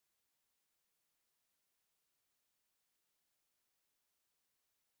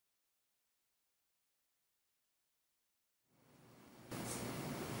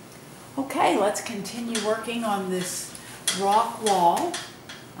Okay, let's continue working on this rock wall.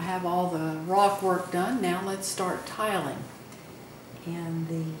 I have all the rock work done. Now let's start tiling. And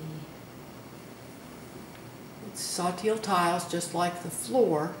it's Sawteel tiles just like the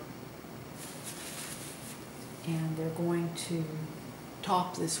floor. And they're going to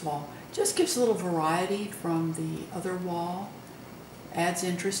top this wall. Just gives a little variety from the other wall, adds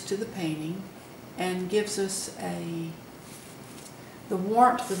interest to the painting, and gives us the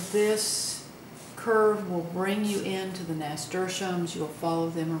warmth of this curve will bring you into the nasturtiums. You'll follow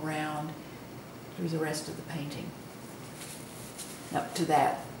them around through the rest of the painting up to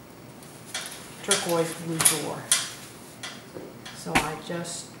that turquoise blue door. So I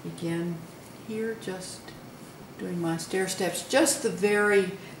just begin here, just doing my stair steps. Just the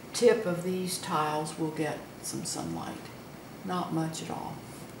very tip of these tiles will get some sunlight, not much at all.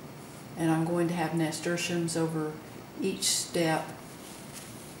 And I'm going to have nasturtiums over each step.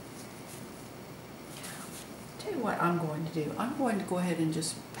 Tell you what I'm going to do. I'm going to go ahead and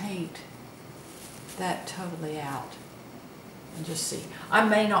just paint that totally out and just see. I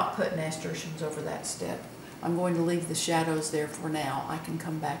may not put nasturtiums over that step. I'm going to leave the shadows there for now. I can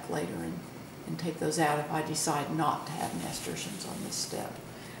come back later and take those out if I decide not to have nasturtiums on this step.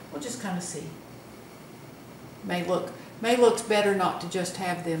 We'll just kind of see. May look better not to just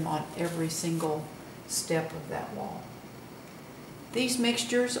have them on every single step of that wall. These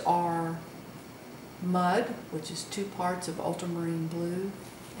mixtures are mud, which is 2 parts of ultramarine blue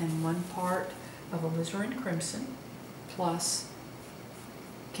and 1 part of alizarin crimson, plus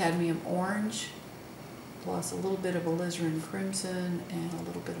cadmium orange, plus a little bit of alizarin crimson and a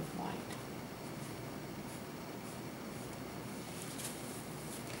little bit of white.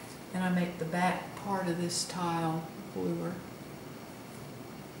 And I make the back part of this tile bluer.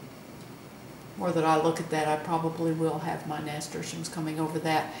 More that I look at that, I probably will have my nasturtiums coming over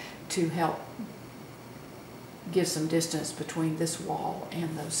that to help give some distance between this wall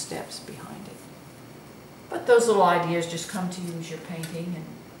and those steps behind it. But those little ideas just come to you as you're painting, and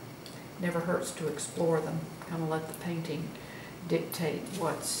never hurts to explore them. Kind of let the painting dictate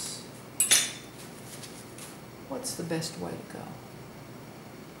what's the best way to go.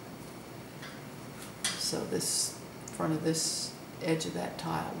 So this front of this edge of that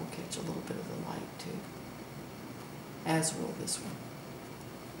tile will catch a little bit of the light too, as will this one.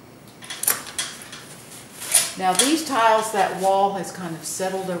 Now these tiles, that wall has kind of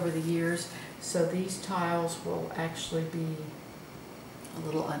settled over the years, so these tiles will actually be a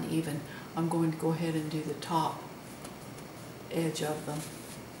little uneven. I'm going to go ahead and do the top edge of them.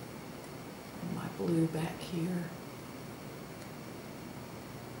 And my blue back here.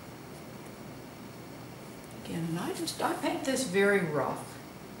 Again, and I paint this very rough.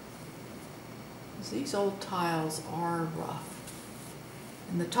 These old tiles are rough.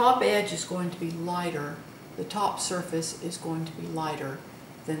 And the top edge is going to be lighter. The top surface is going to be lighter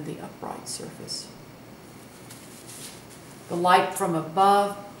than the upright surface. The light from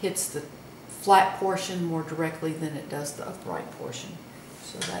above hits the flat portion more directly than it does the upright portion.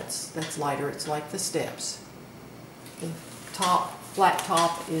 So that's lighter. It's like the steps. The flat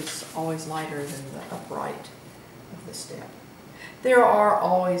top is always lighter than the upright of the step. There are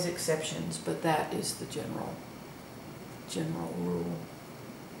always exceptions, but that is the general rule.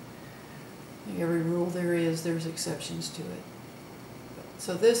 Every rule there is, there's exceptions to it.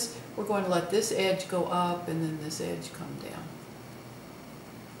 So this, we're going to let this edge go up and then this edge come down.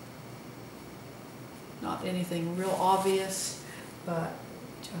 Not anything real obvious, but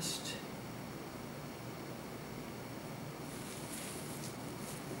just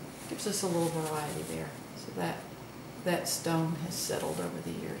gives us a little variety there. So that stone has settled over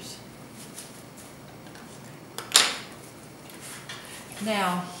the years.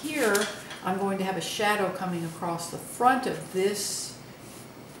 Now here, I'm going to have a shadow coming across the front of this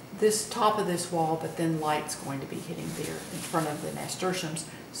top of this wall, but then light's going to be hitting there in front of the nasturtiums,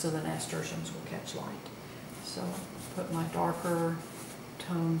 so the nasturtiums will catch light. So put my darker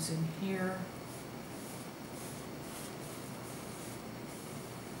tones in here.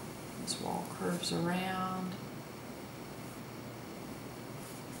 This wall curves around.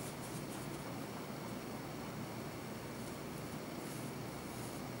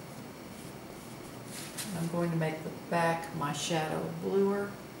 I'm going to make the back my shadow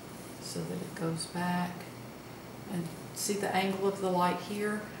bluer so that it goes back. And see the angle of the light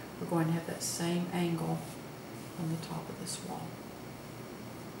here? We're going to have that same angle on the top of this wall.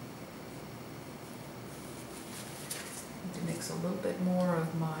 I need to mix a little bit more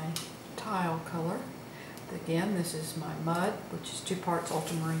of my tile color. Again, this is my mud, which is 2 parts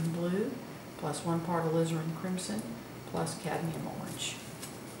ultramarine blue, plus 1 part alizarin crimson, plus cadmium orange.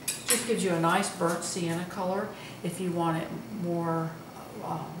 This gives you a nice burnt sienna color. If you want it more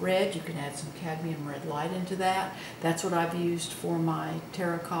red, you can add some cadmium red light into that. That's what I've used for my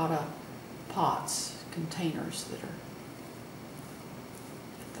terracotta pots, containers that are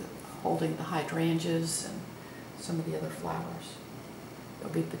holding the hydrangeas and some of the other flowers.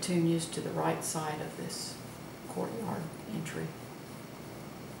 There'll be petunias to the right side of this courtyard entry.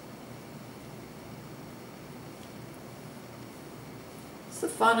 It's the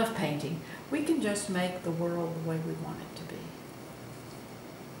fun of painting. We can just make the world the way we want it to be.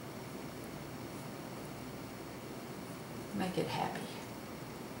 Make it happy.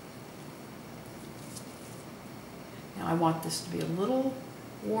 Now I want this to be a little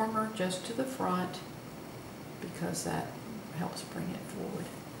warmer just to the front because that helps bring it forward.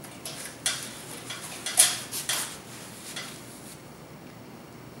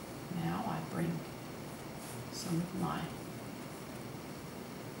 Now I bring some of my,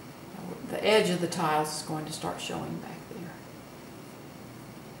 the edge of the tiles is going to start showing back there.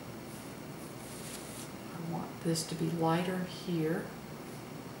 I want this to be lighter here.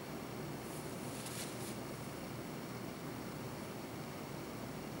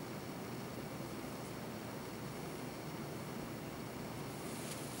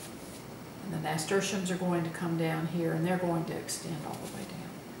 And the nasturtiums are going to come down here and they're going to extend all the way down.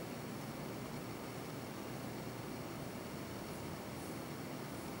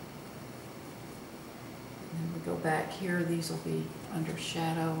 Go back here, these will be under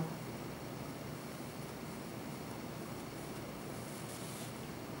shadow.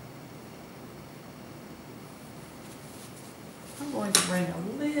 I'm going to bring a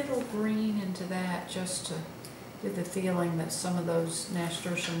little green into that just to give the feeling that some of those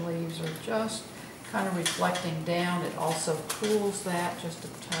nasturtium leaves are just kind of reflecting down. It also cools that just a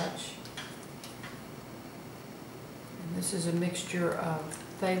touch. And this is a mixture of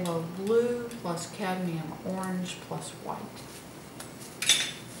phthalo blue plus cadmium orange plus white.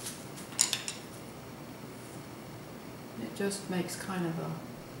 It just makes kind of a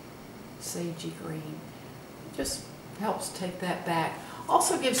sagey green. It just helps take that back.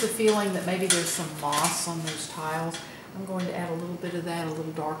 Also gives the feeling that maybe there's some moss on those tiles. I'm going to add a little bit of that, a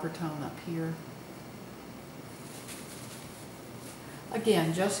little darker tone up here.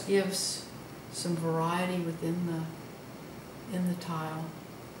 Again, just gives some variety within the tile.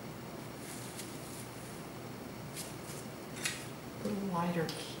 A little lighter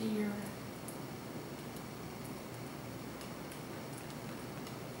here.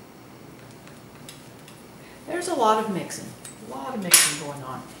 There's a lot of mixing going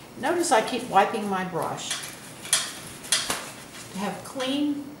on. Notice I keep wiping my brush. To have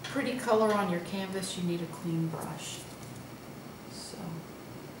clean, pretty color on your canvas, you need a clean brush. So.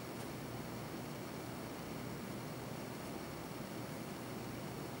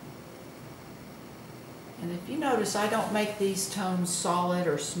 And if you notice, I don't make these tones solid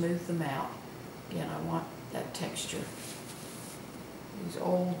or smooth them out. Again, I want that texture. These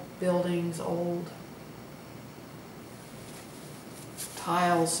old buildings, old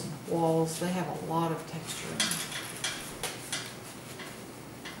tiles and walls, they have a lot of texture in them.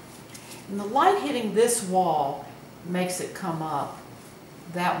 And the light hitting this wall makes it come up.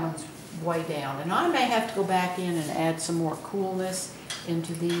 That one's way down. And I may have to go back in and add some more coolness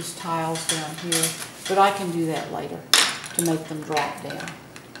into these tiles down here. But I can do that later to make them drop down.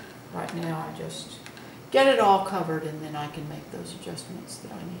 Right now I just get it all covered and then I can make those adjustments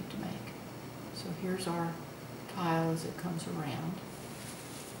that I need to make. So here's our tile as it comes around.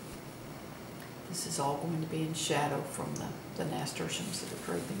 This is all going to be in shadow from the nasturtiums that are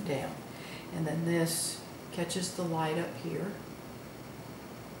draping down. And then this catches the light up here.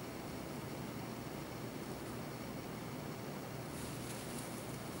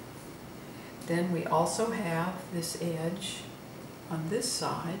 Then we also have this edge on this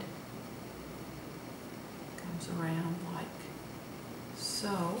side. Comes around like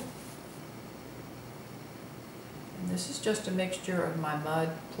so. And this is just a mixture of my mud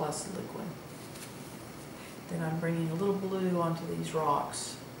plus liquid. Then I'm bringing a little blue onto these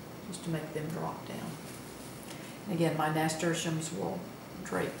rocks just to make them drop down. And again, my nasturtiums will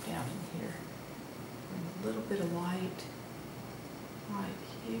drape down in here. Bring a little bit of light right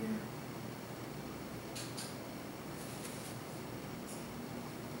here.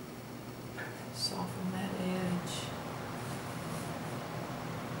 Soften that edge.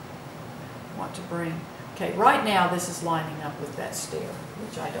 Want to bring, okay, right now this is lining up with that stair,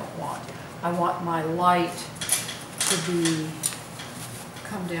 which I don't want. I want my light to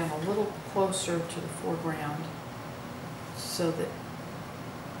come down a little closer to the foreground so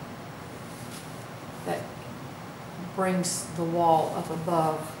that brings the wall up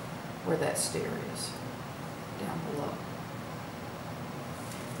above where that stair is, down below.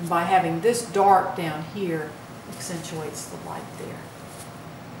 And by having this dark down here, accentuates the light there.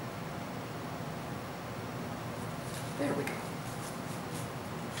 There we go.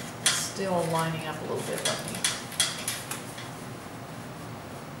 Still lining up a little bit, let me.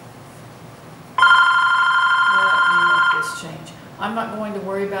 Let me make this change. I'm not going to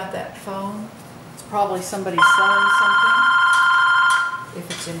worry about that phone. It's probably somebody selling something. If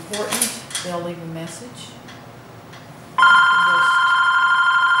it's important, they'll leave a message. Just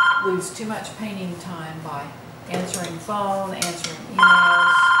lose too much painting time by answering the phone, answering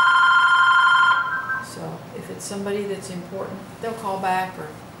emails. So if it's somebody that's important, they'll call back or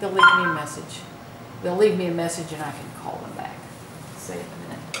they'll leave me a message. They'll leave me a message and I can call them back. Say it in a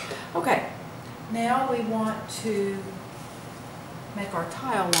minute. Okay, now we want to make our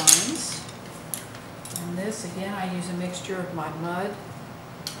tile lines. And this, again, I use a mixture of my mud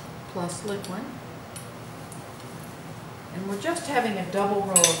plus liquid. And we're just having a double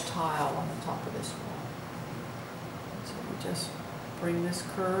row of tile on the top of this wall. So we just bring this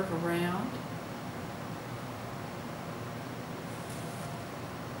curve around.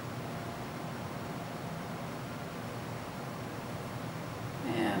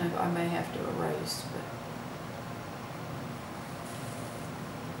 And I may have to erase, but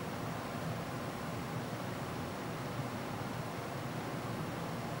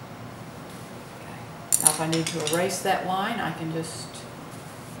now if I need to erase that line, I can just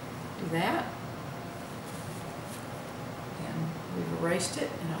do that. And we've erased it,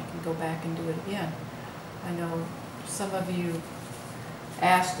 and I can go back and do it again. I know some of you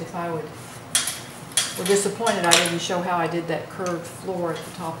asked if I were disappointed I didn't show how I did that curved floor at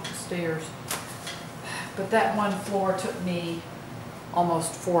the top of the stairs. But that one floor took me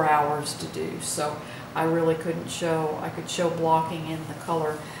almost 4 hours to do, so I really couldn't show. I could show blocking in the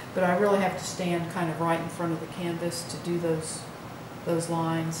color, but I really have to stand kind of right in front of the canvas to do those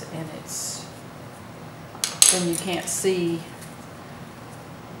lines, and then you can't see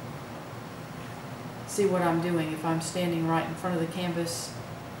what I'm doing. If I'm standing right in front of the canvas,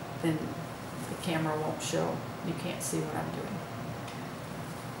 then the camera won't show. You can't see what I'm doing.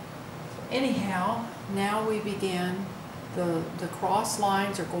 So anyhow, now we begin. The cross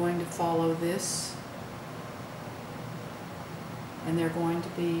lines are going to follow this, and they're going to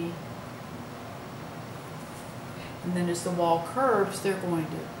be, and then as the wall curves, they're going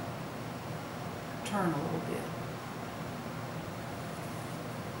to turn a little bit.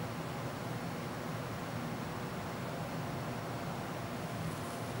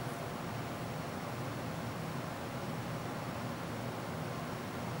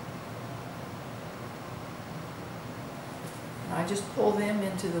 I just pull them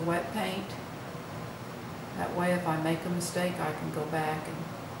into the wet paint. That way if I make a mistake, I can go back and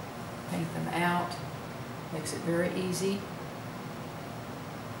paint them out. Makes it very easy.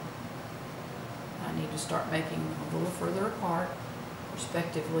 I need to start making them a little further apart,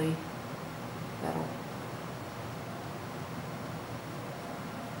 respectively. That'll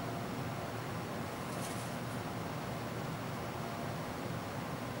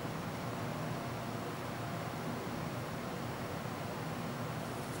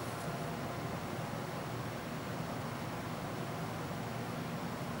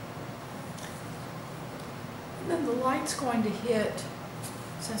then the light's going to hit,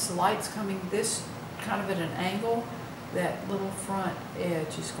 since the light's coming this kind of at an angle, that little front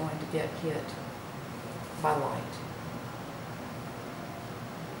edge is going to get hit by light.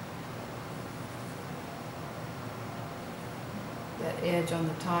 That edge on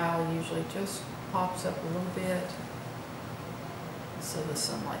the tile usually just pops up a little bit so the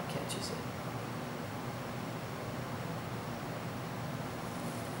sunlight catches it.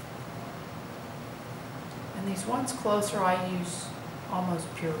 And these ones closer, I use almost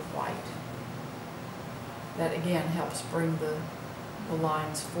pure white. That again helps bring the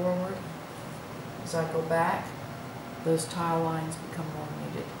lines forward. As I go back, those tile lines become more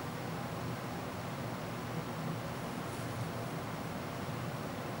muted.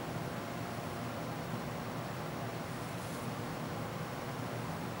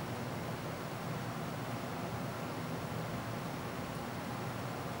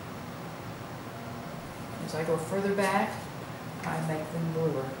 As I go further back, I make them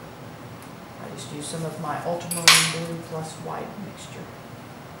bluer. I just use some of my ultramarine blue plus white mixture.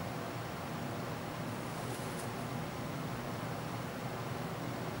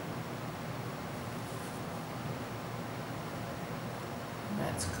 And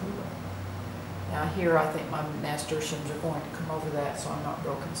that's cool. Now here I think my nasturtiums are going to come over that, so I'm not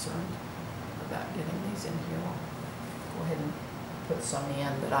real concerned about getting these in here. I'll go ahead and put some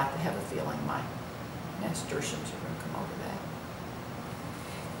in, but I have a feeling my nasturtiums are going to come over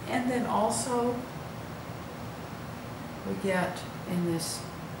that. And then also we get in this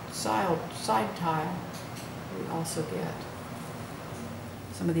side tile, we also get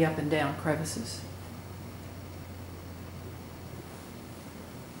some of the up and down crevices.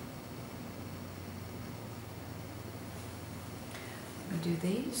 I'm going to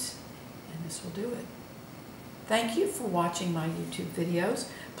do these, and this will do it. Thank you for watching my YouTube videos.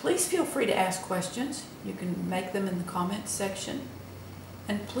 Please feel free to ask questions. You can make them in the comments section.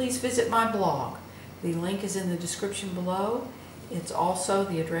 And please visit my blog. The link is in the description below. It's also,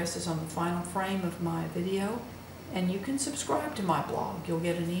 the address is on the final frame of my video. And you can subscribe to my blog. You'll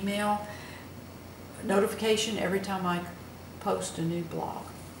get an email notification every time I post a new blog.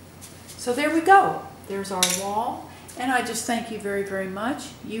 So there we go. There's our wall. And I just thank you very, very much.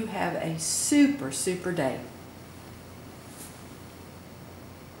 You have a super, super day.